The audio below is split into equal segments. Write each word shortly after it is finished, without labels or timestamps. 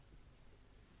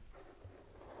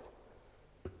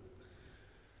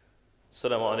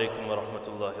السلام عليكم ورحمة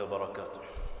الله وبركاته.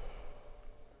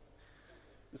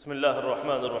 بسم الله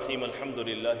الرحمن الرحيم. الحمد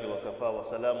لله وكفى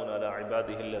وسلام على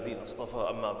عباده الذين اصطفى.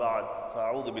 أما بعد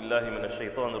فأعوذ بالله من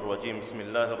الشيطان الرجيم. بسم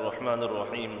الله الرحمن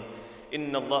الرحيم.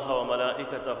 إن الله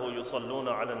وملائكته يصلون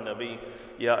على النبي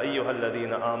يا أيها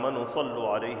الذين آمنوا صلوا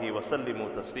عليه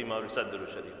وسلموا تسليما. رسالة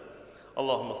الشريف.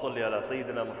 اللهم صل على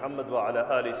سيدنا محمد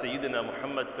وعلى آل سيدنا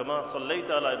محمد كما صليت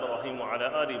على إبراهيم وعلى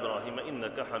آل إبراهيم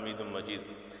إنك حميد مجيد.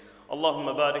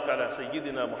 اللهم بارك على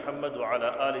سيدنا محمد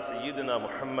وعلى آل سيدنا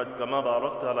محمد كما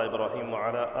باركت على إبراهيم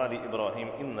وعلى آل إبراهيم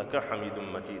إنك حميد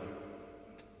مجيد.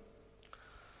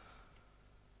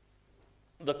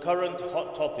 The current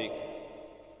hot topic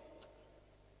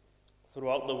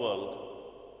throughout the world,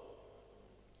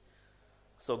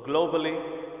 so globally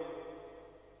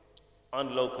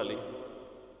and locally,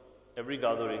 every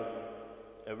gathering,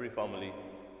 every family,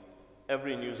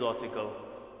 every news article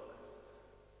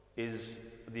is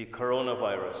the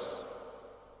coronavirus.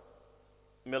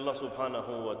 May Allah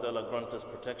subhanahu wa ta'ala grant us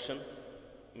protection.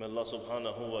 May Allah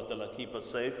subhanahu wa ta'ala keep us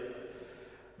safe.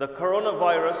 The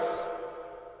coronavirus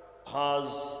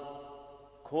has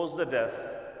caused the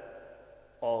death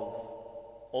of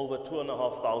over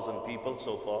 2,500 people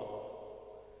so far.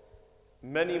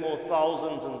 Many more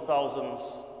thousands and thousands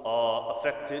are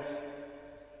affected.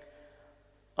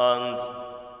 And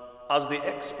as the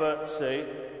experts say,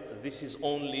 this is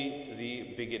only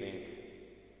the beginning.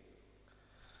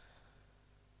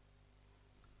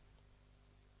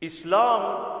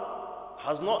 Islam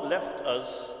has not left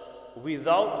us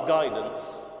without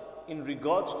guidance in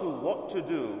regards to what to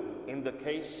do in the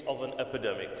case of an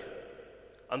epidemic.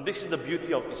 And this is the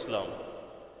beauty of Islam.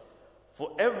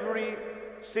 For every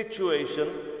situation,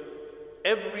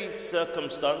 every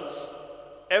circumstance,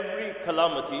 every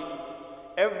calamity,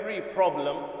 every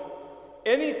problem,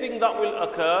 anything that will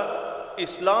occur,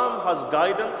 Islam has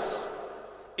guidance,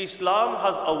 Islam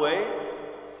has a way,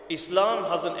 Islam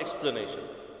has an explanation.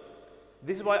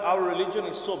 This is why our religion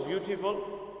is so beautiful.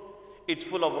 It's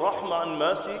full of rahmah and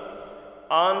mercy,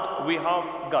 and we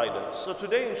have guidance. So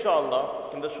today,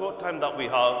 inshallah, in the short time that we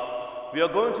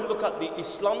are going to look at the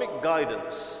Islamic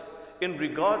guidance in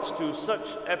regards to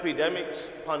such epidemics,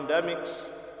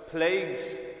 pandemics,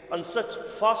 plagues, and such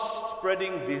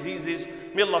fast-spreading diseases.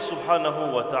 May Allah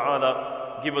subhanahu wa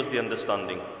ta'ala give us the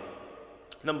understanding.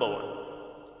 Number one,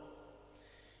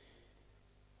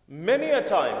 many a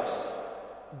times,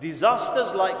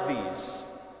 disasters like these,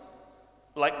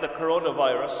 like the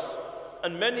coronavirus,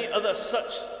 and many other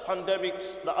such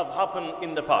pandemics that have happened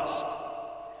in the past,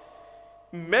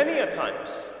 many a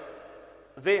times,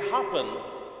 they happen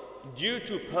due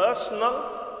to personal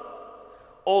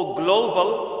or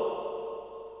global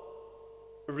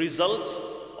result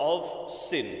of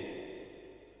sin.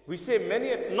 We say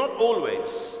many, not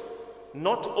always,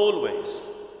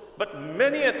 but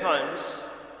many a times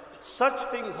such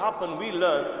things happen. We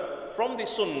learn from the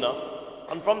Sunnah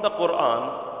and from the Quran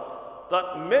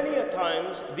that many a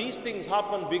times these things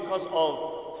happen because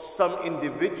of some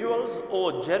individuals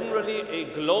or generally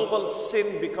a global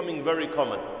sin becoming very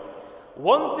common.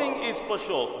 One thing is for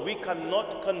sure, we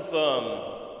cannot confirm.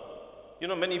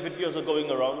 Many videos are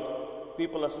going around.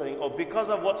 People are saying, because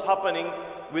of what's happening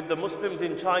with the Muslims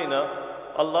in China,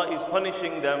 Allah is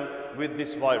punishing them with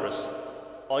this virus.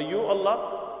 Are you Allah?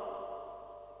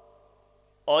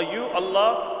 Are you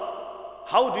Allah?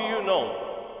 How do you know?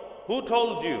 Who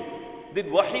told you?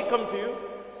 Did wahi come to you?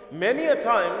 Many a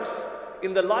times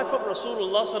in the life of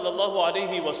Rasulullah sallallahu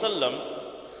alaihi wasallam,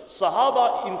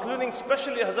 Sahaba, including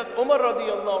especially Hazrat Umar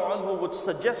radiallahu anhu, would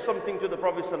suggest something to the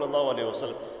Prophet sallallahu alaihi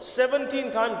wasallam.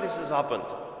 17 times this has happened.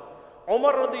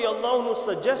 Umar radiallahu anhu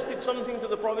suggested something to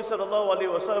the Prophet sallallahu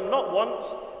alaihi wasallam, not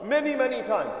once, many, many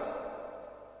times.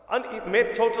 And it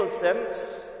made total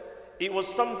sense. It was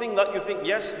something that you think,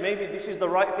 yes, maybe this is the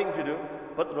right thing to do.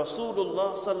 But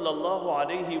Rasulullah sallallahu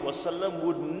alaihi wasallam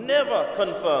would never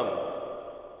confirm.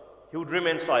 He would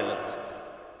remain silent.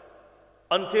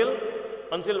 Until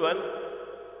when?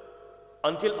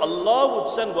 Until Allah would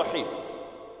send wahi.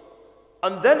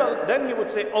 And then he would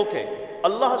say, okay,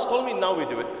 Allah has told me, now we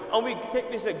do it. And we take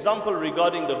this example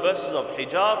regarding the verses of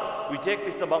hijab. We take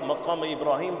this about Maqam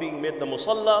Ibrahim being made the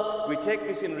musalla. We take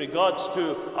this in regards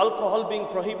to alcohol being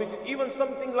prohibited. Even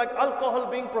something like alcohol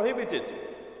being prohibited.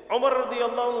 Umar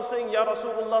radiallahu anhu saying, Ya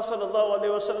Rasulullah sallallahu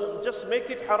alayhi wa sallam, just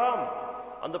make it haram.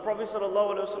 And the Prophet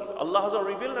sallallahu alayhi wa sallam, Allah hasn't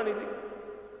revealed anything.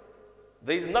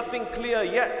 There is nothing clear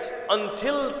yet.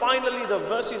 Until finally the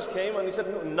verses came and he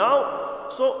said, now,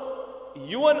 so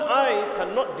you and I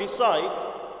cannot decide.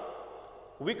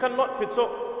 We cannot put. So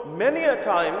many a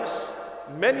times,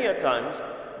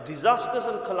 disasters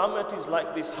and calamities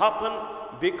like this happen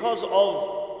because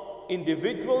of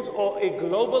individuals or a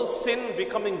global sin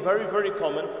becoming very, very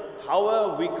common.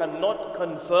 However, we cannot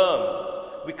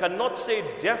confirm, we cannot say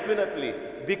definitely,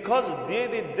 because they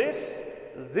did this,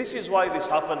 this is why this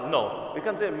happened. No, we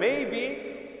can say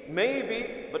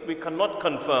maybe, but we cannot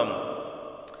confirm.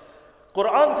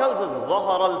 Quran tells us,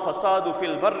 ظَهَرَ الْفَسَادُ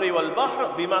فِي الْبَرِّ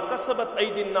وَالْبَحْرِ بِمَا كَسَبَتْ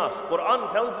أَيْدِي النَّاسِ.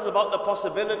 Quran tells us about the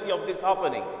possibility of this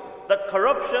happening, that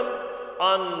corruption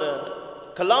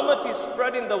and calamity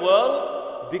spread in the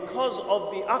world because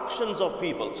of the actions of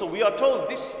people. So we are told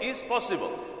this is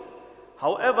possible.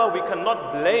 However, we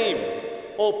cannot blame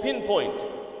or pinpoint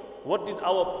what did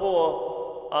our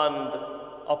poor and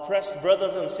oppressed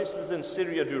brothers and sisters in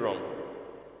Syria do wrong.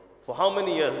 For how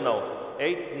many years now?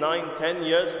 8, 9, 10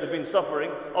 years they've been suffering.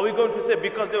 Are we going to say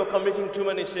because they were committing too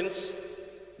many sins,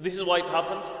 this is why it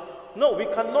happened? No, we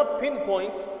cannot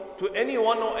pinpoint to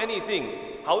anyone or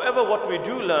anything. However, what we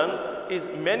do learn is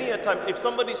many a time, if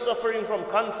somebody is suffering from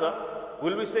cancer,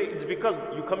 will we say it's because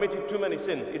you committed too many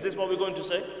sins? Is this what we're going to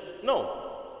say? No.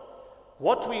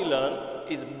 What we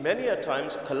learn is many a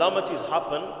times calamities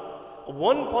happen.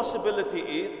 One possibility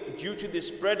is due to the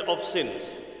spread of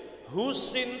sins. Whose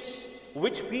sins?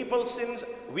 Which people's sins?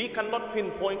 We cannot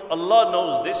pinpoint. Allah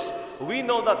knows this. We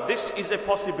know that this is a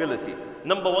possibility.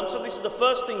 Number one, so this is the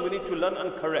first thing we need to learn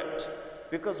and correct.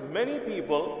 Because many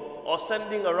people are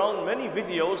sending around many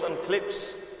videos and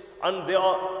clips, and they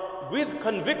are with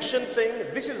conviction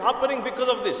saying, this is happening because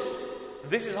of this.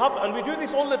 This is happening, and we do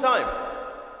this all the time.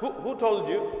 Who told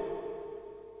you?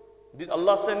 Did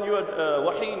Allah send you a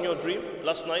wahi in your dream?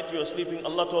 Last night you were sleeping,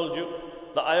 Allah told you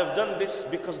that I have done this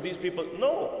because these people.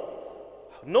 No.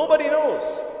 Nobody knows.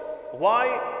 Why,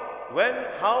 when,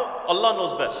 how? Allah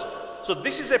knows best. So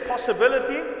this is a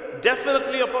possibility,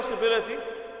 definitely a possibility,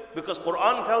 because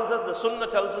Quran tells us, the Sunnah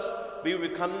tells us, we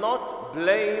cannot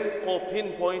blame or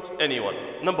pinpoint anyone.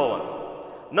 Number one.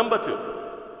 Number two,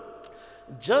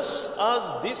 just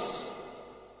as this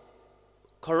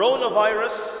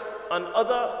coronavirus and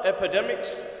other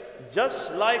epidemics,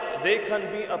 just like they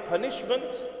can be a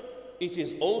punishment, it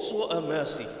is also a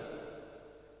mercy.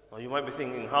 Now you might be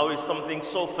thinking, how is something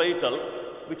so fatal,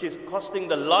 which is costing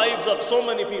the lives of so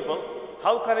many people,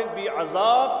 how can it be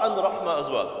azab and rahmah as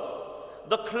well?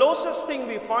 The closest thing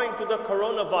we find to the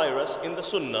coronavirus in the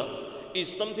Sunnah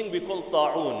is something we call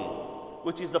ta'un,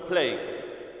 which is the plague.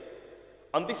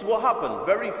 And this is what happened.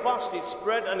 Very fast it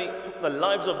spread and it took the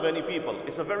lives of many people.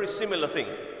 It's a very similar thing.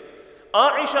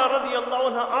 Aisha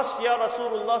radiallahu anha asked, Ya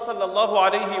Rasulullah sallallahu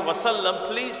alayhi wa sallam,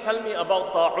 please tell me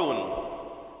about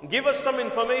ta'un. Give us some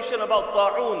information about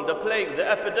ta'un, the plague, the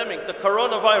epidemic, the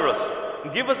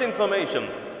coronavirus. Give us information.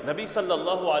 Nabi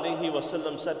sallallahu alayhi wa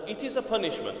sallam said, it is a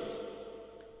punishment.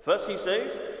 First he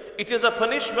says, it is a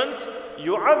punishment.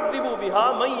 يُعَذِّبُ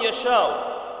بِهَا مَنْ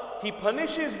يَشَاءُ. He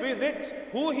punishes with it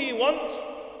who he wants,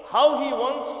 how he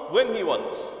wants, when he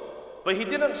wants. But he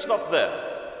didn't stop there.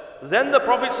 Then the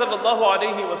Prophet sallallahu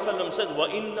alayhi wa sallam says,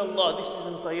 وَإِنَّ اللَّهَ, this is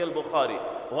in Sahih al-Bukhari,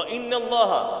 وَإِنَّ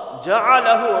اللَّهَ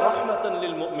جَعَلَهُ رَحْمَةً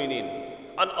لِلْمُؤْمِنِينَ.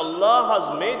 And Allah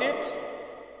has made it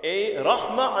a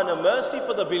rahmah and a mercy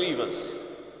for the believers.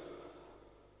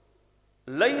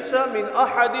 لَيْسَ مِنْ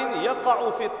أَحَدٍ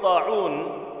يَقَعُ فِي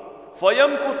الطَّاعُونَ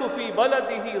فَيَمْكُثُ فِي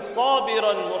بَلَدِهِ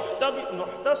صَابِرًا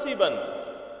مُحْتَسِبًا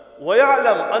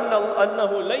وَيَعْلَمْ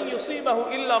أَنَّهُ لَنْ يُصِيبَهُ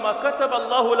إِلَّا مَا كَتَبَ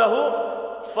اللَّهُ لَهُ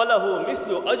فَلَهُ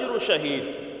مِثْلُ أَجْرُ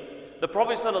شَهِيدٍ. The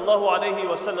Prophet sallallahu alayhi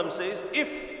wa sallam says, if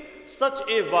such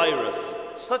a virus,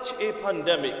 such a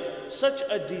pandemic, such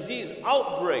a disease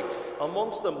outbreaks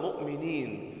amongst the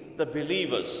mu'mineen, the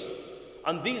believers,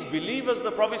 and these believers,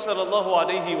 the Prophet sallallahu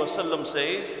alayhi wa sallam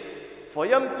says,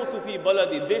 فَيَمْكُثُ فِي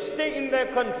بَلَدِ, they stay in their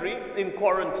country in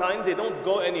quarantine, they don't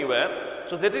go anywhere.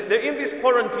 So they're in this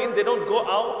quarantine, they don't go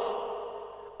out.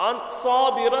 And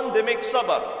صَابِرًا, they make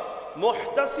sabr.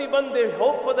 Muhtasiban, they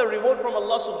hope for the reward from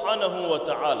Allah subhanahu wa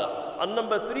ta'ala. And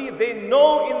number three, they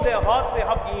know in their hearts, they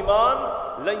have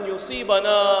iman. لَن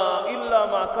يُصِيبَنَا إِلَّا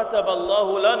مَا كَتَبَ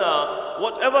اللَّهُ لَنَا.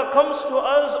 Whatever comes to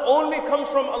us only comes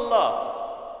from Allah.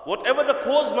 Whatever the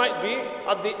cause might be,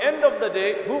 at the end of the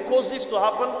day, who caused this to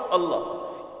happen? Allah.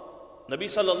 Nabi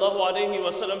sallallahu alayhi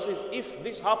wa sallam says, if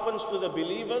this happens to the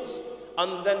believers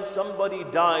and then somebody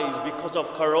dies because of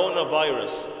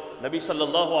coronavirus, Nabi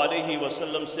sallallahu alayhi wa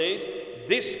sallam says,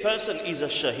 this person is a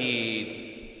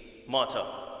shaheed, martyr.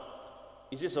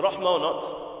 Is this rahmah or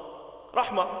not?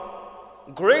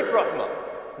 Rahmah. Great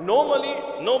rahmah. Normally,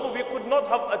 we could not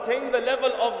have attained the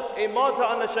level of a martyr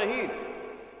and a shaheed.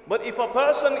 But if a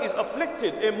person is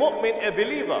afflicted, a mu'min, a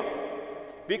believer,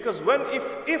 because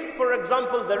if for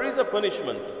example there is a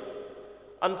punishment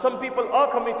and some people are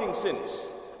committing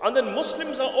sins And then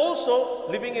Muslims are also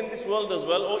living in this world as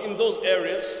well, or in those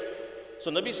areas.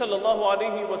 So Nabi sallallahu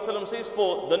alayhi wasallam says,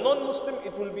 for the non-Muslim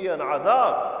it will be an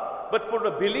adhab. But for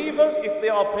the believers, if they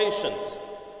are patient,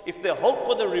 if they hope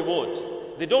for the reward,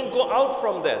 they don't go out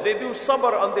from there. They do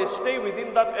sabr and they stay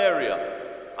within that area.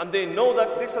 And they know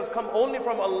that this has come only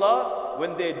from Allah.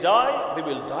 When they die, they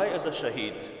will die as a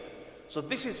shaheed. So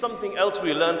this is something else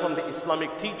we learn from the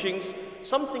Islamic teachings.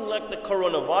 Something like the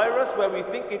coronavirus, where we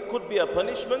think it could be a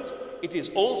punishment, it is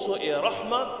also a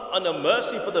rahmah and a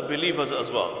mercy for the believers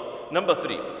as well. Number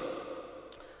 3.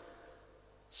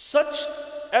 Such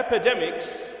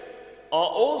epidemics are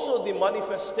also the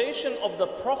manifestation of the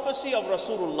prophecy of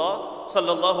Rasulullah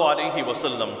sallallahu alaihi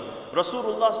wasallam.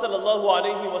 Rasulullah sallallahu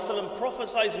alaihi wasallam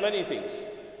prophesies many things.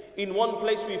 In one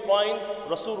place we find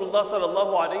Rasulullah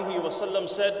sallallahu alaihi wasallam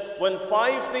said, when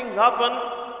 5 things happen,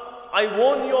 I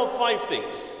warn you of 5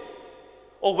 things.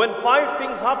 Or when 5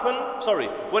 things happen,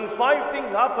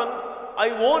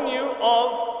 I warn you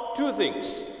of 2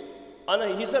 things.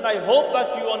 And he said, I hope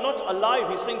that you are not alive.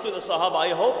 He's saying to the Sahaba, I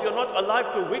hope you're not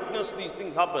alive to witness these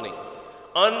things happening.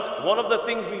 And one of the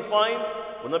things we find,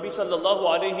 when Nabi sallallahu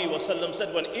alayhi wasallam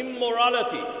said, when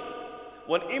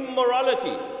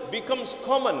immorality becomes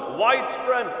common,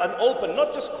 widespread and open,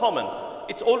 not just common,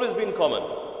 it's always been common.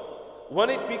 When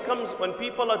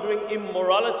people are doing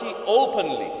immorality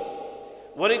openly,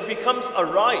 when it becomes a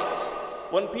right,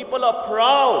 when people are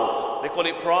proud, they call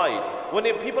it pride. When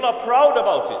people are proud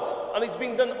about it, and it's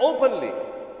being done openly,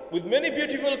 with many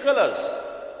beautiful colors,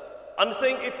 and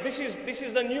saying this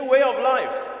is the new way of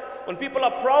life. When people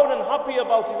are proud and happy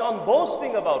about it and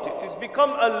boasting about it, it's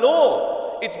become a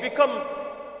law. It's become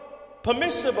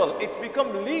permissible. It's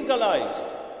become legalized.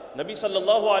 Nabi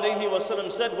sallallahu alayhi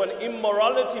wasallam said, when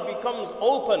immorality becomes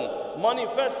open,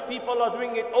 manifest, people are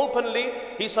doing it openly,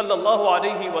 he sallallahu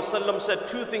alayhi wasallam said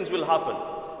 2 things will happen.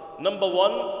 Number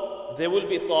 1, there will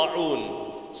be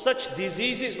ta'un, such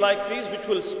diseases like these which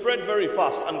will spread very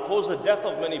fast and cause the death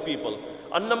of many people.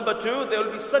 And number 2, there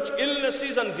will be such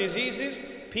illnesses and diseases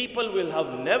people will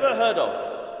have never heard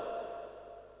of.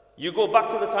 You go back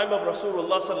to the time of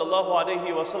Rasulullah sallallahu alayhi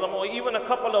wasallam, or even a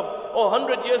couple of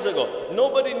 100 years ago,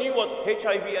 nobody knew what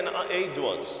HIV and AIDS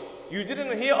was. You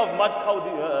didn't hear of mad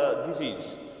cow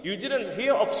disease. You didn't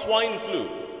hear of swine flu.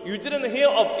 You didn't hear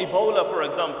of Ebola, for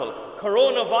example.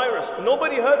 Coronavirus,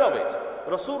 nobody heard of it.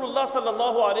 Rasulullah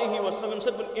sallallahu alayhi wasallam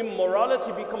said, when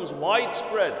immorality becomes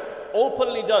widespread,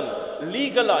 openly done,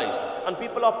 legalized, and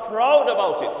people are proud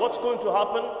about it, what's going to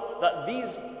happen? That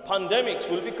these pandemics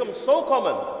will become so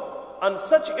common, and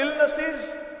such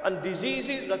illnesses and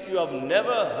diseases that you have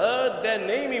never heard their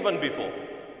name even before.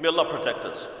 May Allah protect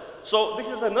us. So this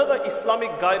is another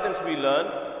Islamic guidance we learn.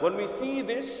 When we see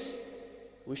this,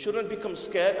 we shouldn't become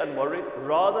scared and worried.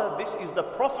 Rather, this is the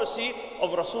prophecy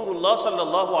of Rasulullah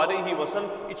sallallahu alayhi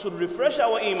wasallam. It should refresh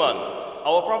our iman.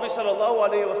 Our Prophet sallallahu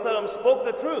alayhi wasallam spoke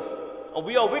the truth, and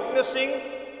we are witnessing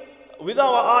with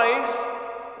our eyes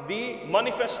the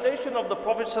manifestation of the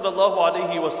Prophet sallallahu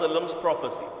alayhi wasallam's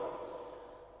prophecy.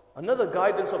 Another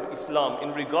guidance of Islam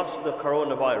in regards to the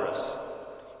coronavirus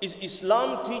is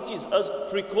Islam teaches us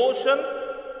precaution.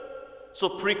 So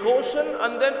precaution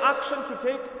and then action to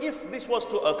take if this was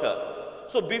to occur.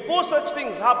 So before such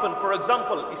things happen, for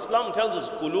example, Islam tells us,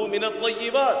 Kulu min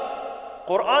at-tayyibat.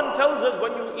 Quran tells us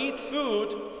when you eat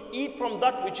food, eat from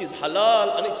that which is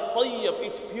halal and it's tayyib,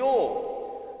 it's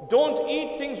pure. Don't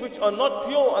eat things which are not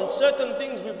pure, and certain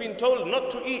things we've been told not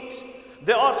to eat.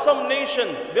 There are some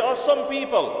nations, there are some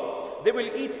people, they will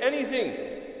eat anything.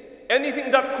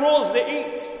 Anything that crawls, they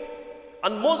eat.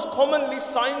 And most commonly,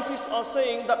 scientists are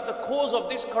saying that the cause of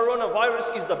this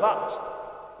coronavirus is the bat.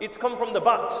 It's come from the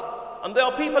bat. And there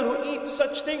are people who eat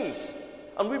such things.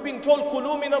 And we've been told,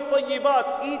 Kulu min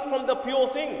at-tayyibat, eat from the pure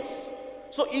things.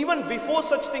 So even before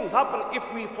such things happen,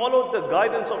 if we follow the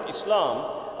guidance of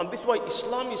Islam, and this is why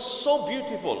Islam is so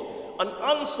beautiful, an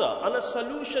answer and a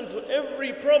solution to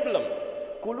every problem.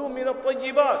 Kulu min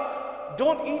at-tayyibat.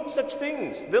 Don't eat such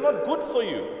things. They're not good for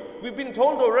you. We've been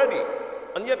told already.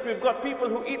 And yet we've got people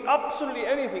who eat absolutely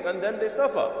anything and then they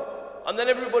suffer. And then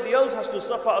everybody else has to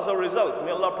suffer as a result.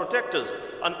 May Allah protect us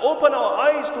and open our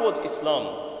eyes towards Islam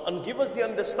and give us the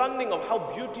understanding of how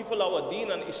beautiful our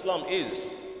deen and Islam is.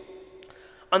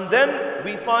 And then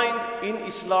we find in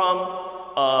Islam,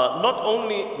 not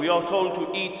only we are told to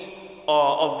eat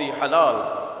of the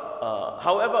halal,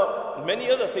 however, many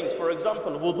other things, for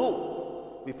example, wudu.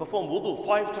 We perform wudu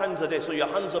 5 times a day, so your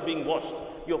hands are being washed,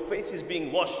 your face is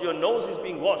being washed, your nose is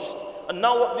being washed. And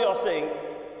now what they are saying,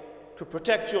 to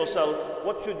protect yourself,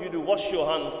 what should you do? Wash your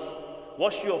hands,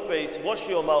 wash your face, wash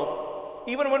your mouth.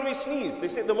 Even when we sneeze, they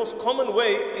say the most common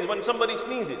way is when somebody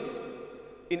sneezes.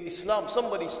 In Islam,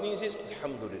 somebody sneezes,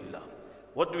 Alhamdulillah.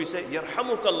 What do we say?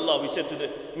 Yarhamukallah. We say to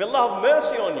them, may Allah have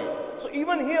mercy on you. So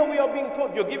even here we are being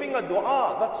told, you're giving a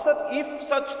dua. That said, if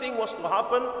such thing was to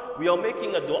happen, we are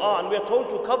making a dua and we are told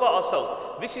to cover ourselves.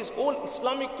 This is all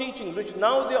Islamic teachings which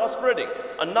now they are spreading.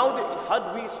 And now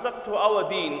had we stuck to our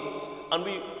deen and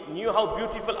we knew how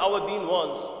beautiful our deen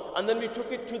was, and then we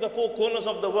took it to the four corners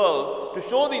of the world to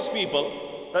show these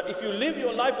people that if you live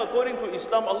your life according to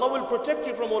Islam, Allah will protect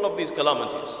you from all of these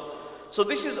calamities. So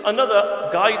this is another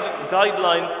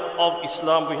guideline of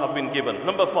Islam we have been given.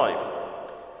 Number 5.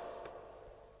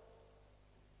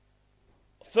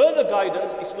 Further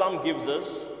guidance Islam gives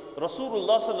us.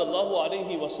 Rasulullah sallallahu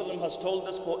alaihi wasallam has told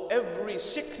us, for every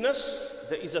sickness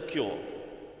there is a cure.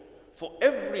 For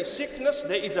every sickness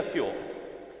there is a cure.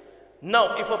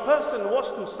 Now, if a person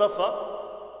was to suffer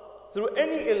through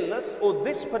any illness or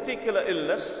this particular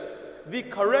illness, the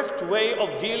correct way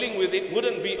of dealing with it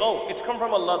wouldn't be, oh, it's come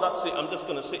from Allah, that's it, I'm just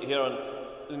going to sit here and,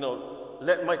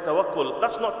 let my tawakkul.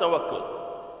 That's not tawakkul.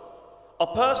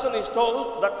 A person is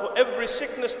told that for every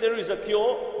sickness there is a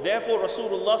cure. Therefore,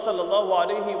 Rasulullah sallallahu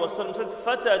alaihi wasallam said,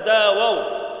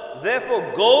 "Fatadawaw."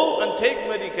 Therefore, go and take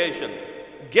medication,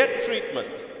 get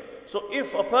treatment. So,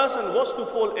 if a person was to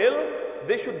fall ill,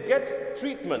 they should get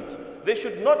treatment. They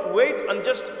should not wait and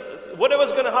just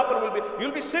whatever's going to happen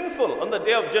you'll be sinful on the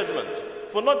day of judgment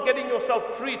for not getting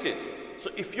yourself treated.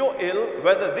 So, if you're ill,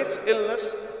 whether this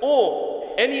illness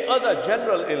or any other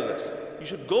general illness, you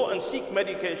should go and seek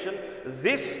medication.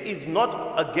 This is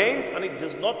not against and it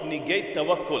does not negate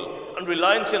tawakkul and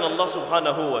reliance in Allah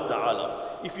subhanahu wa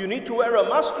ta'ala. If you need to wear a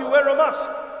mask, you wear a mask.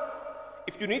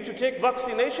 If you need to take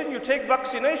vaccination, you take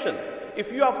vaccination.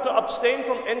 If you have to abstain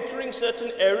from entering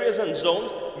certain areas and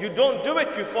zones, you don't do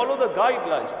it, you follow the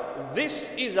guidelines. This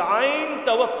is ayn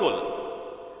tawakkul.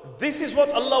 This is what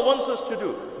Allah wants us to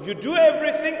do. You do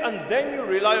everything and then you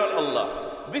rely on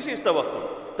Allah. This is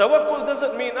tawakkul. Tawakkul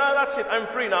doesn't mean, that's it, I'm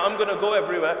free now, I'm going to go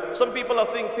everywhere. Some people are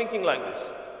thinking like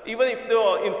this. Even if they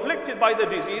are inflicted by the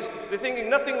disease, they're thinking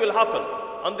nothing will happen.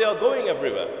 And they are going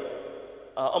everywhere.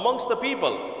 Amongst the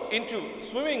people, into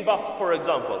swimming baths, for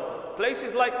example.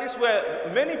 Places like this where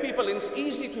many people, it's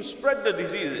easy to spread the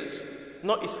diseases.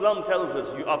 No, Islam tells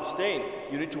us you abstain.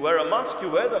 You need to wear a mask, you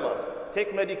wear the mask.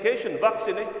 Take medication,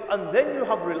 vaccinate, and then you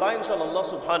have reliance on Allah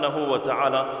subhanahu wa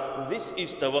ta'ala. This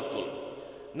is tawakkul.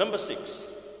 Number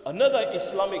 6. Another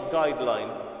Islamic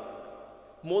guideline.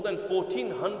 More than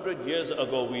 1400 years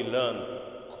ago we learned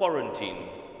quarantine.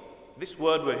 This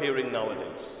word we're hearing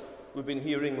nowadays. We've been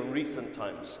hearing in recent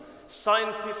times.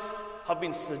 Scientists have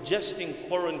been suggesting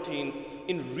quarantine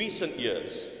in recent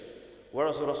years.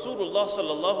 Whereas Rasulullah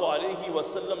sallallahu alaihi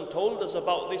wasallam told us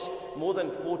about this more than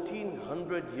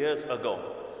 1400 years ago.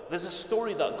 There's a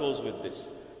story that goes with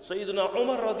this. Sayyidina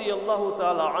Umar radiyallahu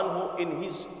ta'ala anhu, in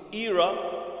his era,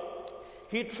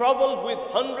 he traveled with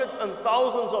hundreds and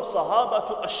thousands of Sahaba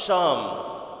to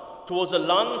Ash-Sham, towards the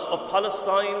lands of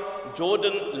Palestine,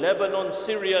 Jordan, Lebanon,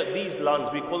 Syria, these lands.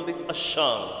 We call this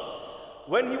Ash-Sham.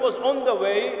 When he was on the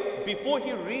way, before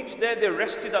he reached there, they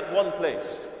rested at one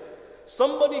place.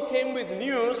 Somebody came with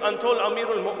news and told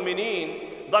Amirul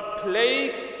Mu'mineen that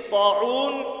plague,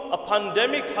 ta'un, a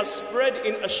pandemic has spread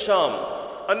in Ash-Sham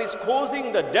and is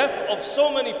causing the death of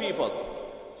so many people.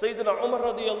 Sayyidina Umar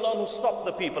radiyallahu anhu stopped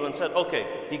the people and said, okay,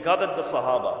 he gathered the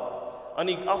Sahaba. And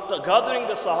after gathering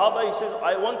the Sahaba, he says,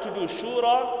 I want to do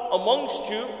shura amongst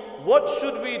you. What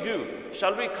should we do?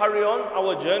 Shall we carry on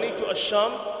our journey to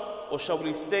Ash-Sham, or shall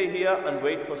we stay here and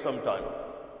wait for some time?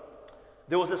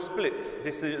 There was a split.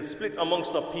 This is a split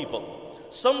amongst the people.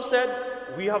 Some said,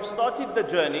 we have started the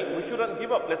journey, we shouldn't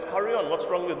give up, let's carry on, what's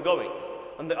wrong with going?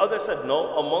 And the other said,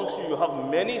 no, amongst you, you have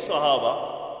many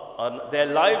Sahaba, and their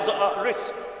lives are at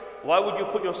risk. Why would you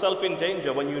put yourself in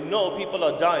danger when you know people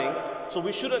are dying? So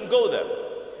we shouldn't go there.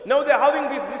 Now they're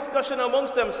having this discussion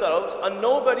amongst themselves and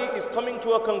nobody is coming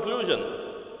to a conclusion.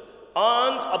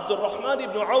 And Abdul Rahman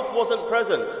ibn Auf wasn't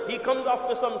present. He comes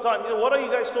after some time. What are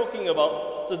you guys talking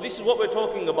about? So this is what we're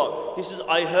talking about. He says,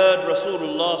 I heard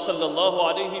Rasulullah sallallahu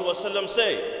alaihi wasallam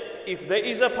say, if there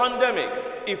is a pandemic,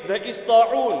 if there is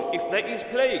ta'un, if there is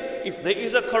plague, if there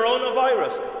is a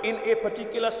coronavirus in a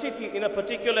particular city, in a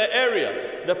particular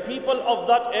area, the people of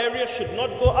that area should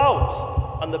not go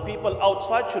out and the people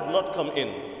outside should not come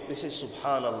in. This is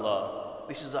subhanallah.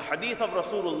 This is a hadith of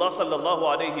Rasulullah sallallahu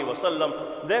alayhi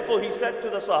wasallam. Therefore he said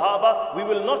to the Sahaba, we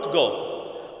will not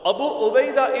go. Abu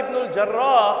Ubaidah ibn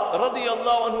al-Jarrah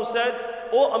radiyallahu anhu said,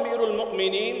 O Amirul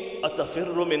Mu'mineen,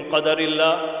 atafirru min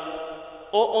qadarillah.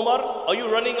 O Umar, are you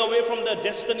running away from the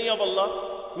destiny of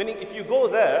Allah? Meaning if you go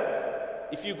there,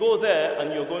 if you go there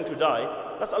and you're going to die,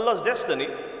 that's Allah's destiny.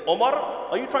 Omar,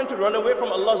 are you trying to run away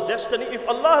from Allah's destiny? If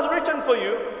Allah has written for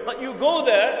you that you go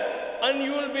there and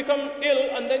you will become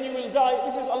ill and then you will die,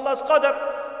 this is Allah's qadar.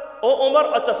 O Omar,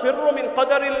 atafirru min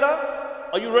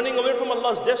qadarillah? Are you running away from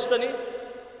Allah's destiny?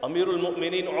 Amirul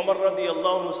Mu'mineen Umar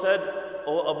radiyallahu anhu said,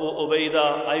 O Abu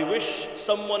Ubaidah, I wish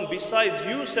someone besides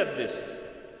you said this.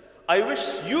 I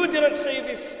wish you didn't say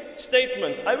this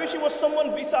statement. I wish it was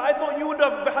someone beside. I thought you would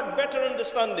have had better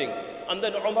understanding. And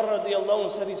then Umar radiyallahu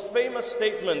anhu said his famous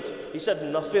statement. He said,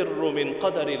 Nafirru min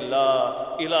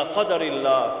qadarillah ila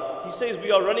qadarillah. He says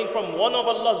we are running from one of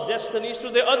Allah's destinies to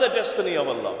the other destiny of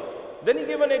Allah. Then he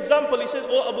gave an example. He said,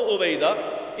 O Abu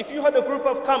Ubaidah, if you had a group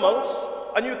of camels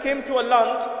and you came to a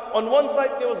land, on one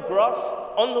side there was grass,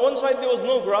 on one side there was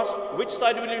no grass, which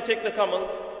side will you take the camels?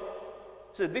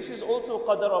 He said, this is also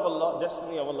qadar of Allah,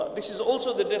 destiny of Allah. This is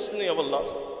also the destiny of Allah.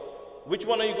 Which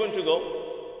one are you going to go?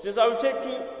 He says, I will take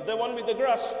to the one with the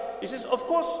grass. He says, of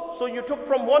course. So you took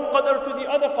from one qadar to the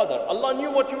other qadar. Allah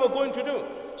knew what you were going to do.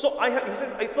 So he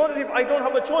said, I thought if I don't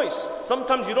have a choice.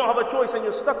 Sometimes you don't have a choice and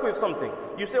you're stuck with something.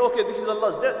 You say, okay, this is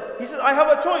Allah's death. He said, I have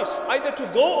a choice, either to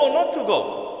go or not to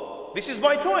go. This is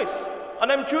my choice.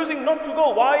 And I'm choosing not to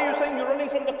go. Why are you saying you're running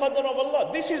from the qadar of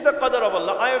Allah? This is the qadar of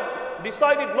Allah. I have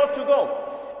decided not to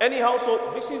go. Anyhow,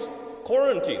 so this is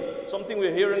quarantine. Something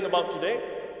we're hearing about today.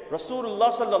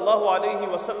 Rasulullah sallallahu alayhi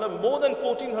wasallam, more than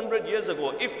 1400 years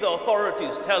ago, if the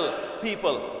authorities tell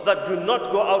people that do not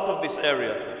go out of this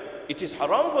area, it is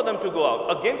haram for them to go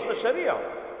out against the Sharia.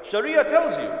 Sharia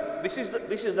tells you, this is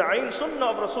the ayn sunnah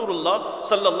of Rasulullah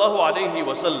sallallahu alayhi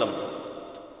wasallam.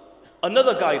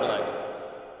 Another guideline.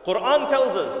 Quran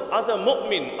tells us, as a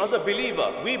mu'min, as a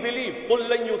believer, we believe, قُلْ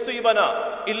لَنْ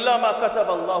يُصِيبَنَا إِلَّا مَا كَتَبَ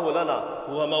اللَّهُ لَنَا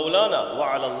هُوَ مَوْلَانَا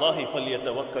وَعَلَى اللَّهِ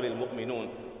فَلْيَتَوَكَّلِ الْمُؤْمِنُونَ.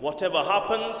 Whatever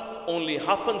happens, only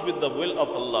happens with the will of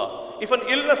Allah. If an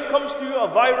illness comes to you, a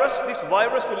virus, this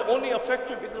virus will only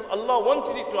affect you because Allah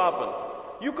wanted it to happen.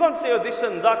 You can't say, oh, this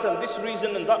and that and this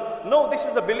reason and that. No, this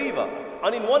is a believer.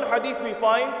 And in one hadith we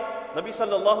find, Nabi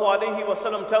sallallahu alayhi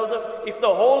wasallam tells us, if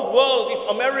the whole world, if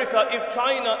America, if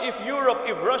China, if Europe,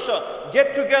 if Russia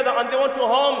get together and they want to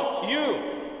harm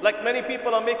you, like many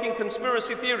people are making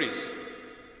conspiracy theories,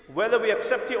 whether we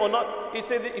accept it or not, he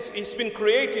said it's been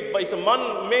created by some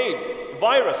man-made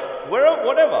virus,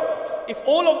 whatever. If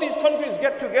all of these countries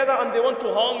get together and they want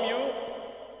to harm you,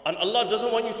 and Allah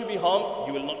doesn't want you to be harmed,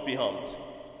 you will not be harmed.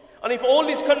 And if all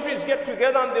these countries get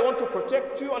together and they want to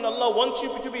protect you and Allah wants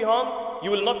you to be harmed, you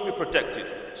will not be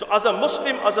protected. So as a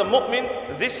Muslim, as a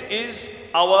mu'min, this is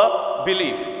our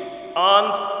belief.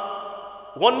 And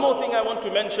one more thing I want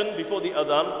to mention before the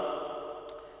adhan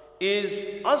is,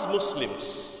 as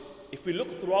Muslims, if we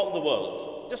look throughout the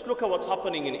world, just look at what's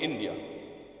happening in India.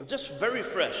 Just very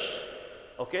fresh.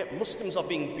 Okay, Muslims are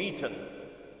being beaten,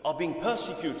 are being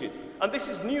persecuted. And this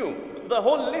is new. The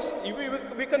whole list,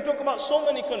 we can talk about so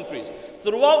many countries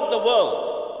throughout the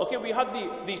world. Okay, we had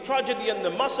the tragedy and the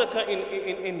massacre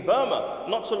in Burma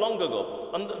not so long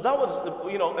ago. And that was,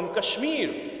 in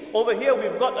Kashmir. Over here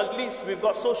we've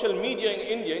got social media in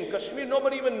India. In Kashmir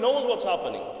nobody even knows what's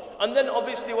happening. And then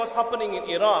obviously what's happening in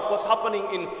Iraq, what's happening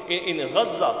in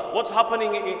Gaza, what's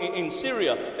happening in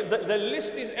Syria. The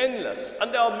list is endless.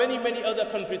 And there are many, many other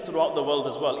countries throughout the world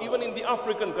as well. Even in the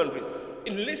African countries.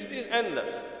 The list is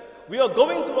endless. We are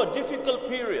going through a difficult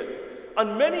period.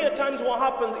 And many a times what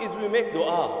happens is we make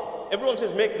dua. Everyone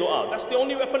says make dua. That's the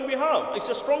only weapon we have. It's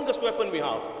the strongest weapon we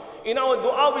have. In our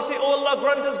dua we say, oh Allah,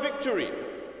 grant us victory.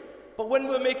 But when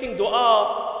we're making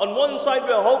dua, on one side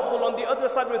we're hopeful, on the other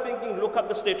side we're thinking, look at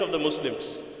the state of the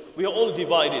Muslims. We are all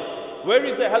divided. Where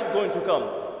is the help going to come?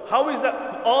 How is that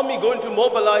army going to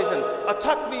mobilize and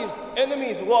attack these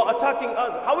enemies who are attacking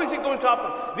us? How is it going to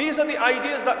happen? These are the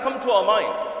ideas that come to our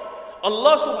mind.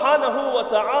 Allah subhanahu wa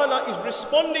ta'ala is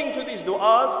responding to these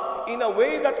du'as in a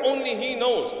way that only He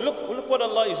knows. Look what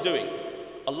Allah is doing.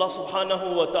 Allah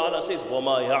subhanahu wa ta'ala says,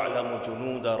 وَمَا يَعْلَمُ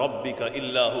جُنُودَ رَبِّكَ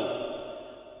إِلَّا هُ.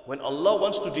 When Allah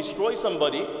wants to destroy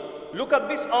somebody, look at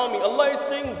this army. Allah is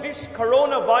saying this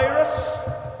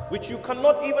coronavirus, which you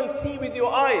cannot even see with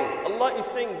your eyes, Allah is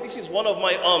saying this is one of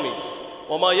my armies.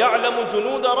 وَمَا يَعْلَمُ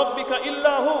جُنُودَ رَبِّكَ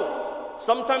إِلَّا هُ.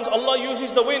 Sometimes Allah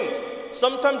uses the wind.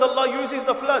 Sometimes Allah uses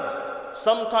the floods.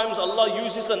 Sometimes Allah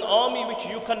uses an army which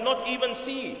you cannot even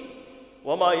see.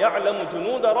 وَمَا يَعْلَمُ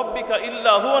جُنُودَ رَبِّكَ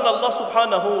إِلَّا هُوَ. And Allah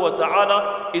subhanahu wa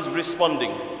ta'ala is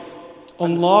responding.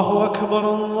 Allahu Akbar,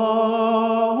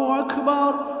 Allahu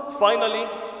Akbar. Finally,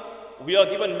 we are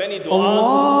given many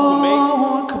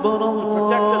du'as to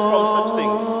protect us from such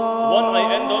things. One I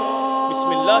end on.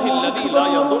 Bismillahilladhi la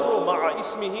yadurru ma'a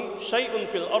اسمه شيء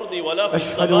في الأرض ولا في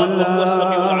أشهد السماء أن وهو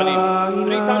السميع لا العليم.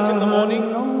 3 times in the morning,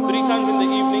 3 times in the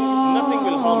evening, nothing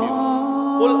will harm you.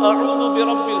 قل أعوذ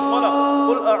برب الفلق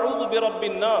قل أعوذ برب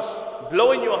الناس. Blow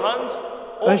in your hands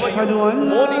over أشهد you, أن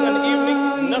morning and evening,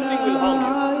 nothing will harm you.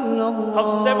 Have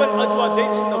 7 ajwa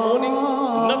dates in the morning,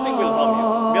 nothing will harm you.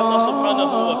 May Allah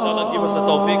subhanahu wa ta'ala give us the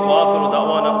tawfiq wa akhiru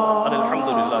da'wana and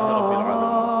alhamdulillahi rabbil alamin.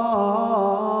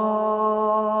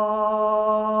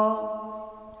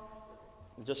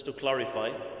 Just to clarify,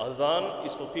 adhan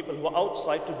is for people who are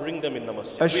outside to bring them in the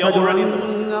masjid. We are already in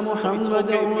the masjid, so it's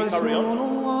okay if we carry on.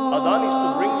 Adhan is to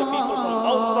bring the people from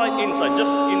outside inside.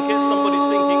 Just in case somebody's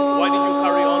thinking, why did you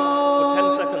carry on for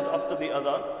 10 seconds after the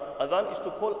adhan? Adhan is to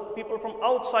call people from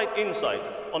outside inside.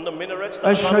 On the minarets, the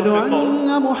adhan will be called.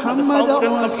 And the sound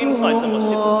wouldn't come inside the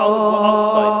masjid, the sound would go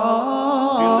outside.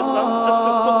 Do you understand? Just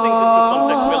to put things into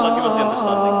context, may Allah give us the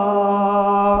understanding.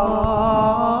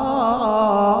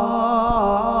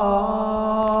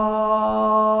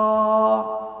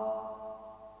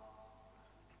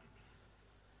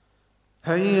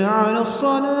 هيا على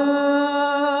الصلاة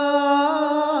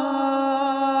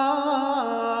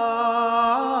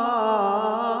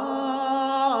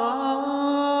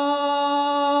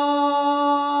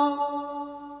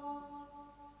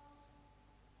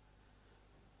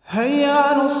هيا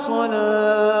على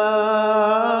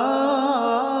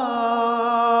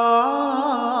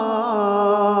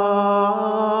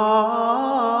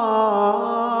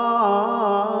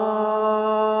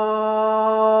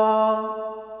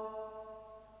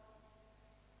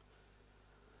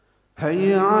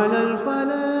هيا على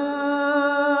الفلاح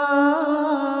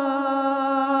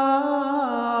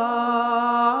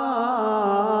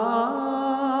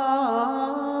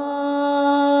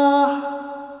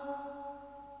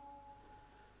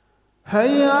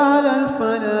هيا على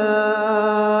الفلاح.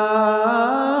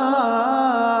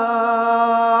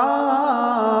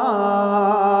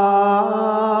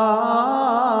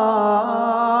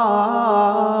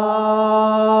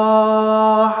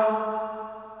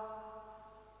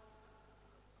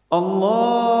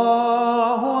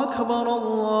 الله أكبر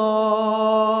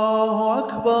الله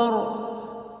أكبر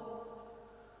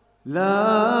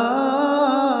لا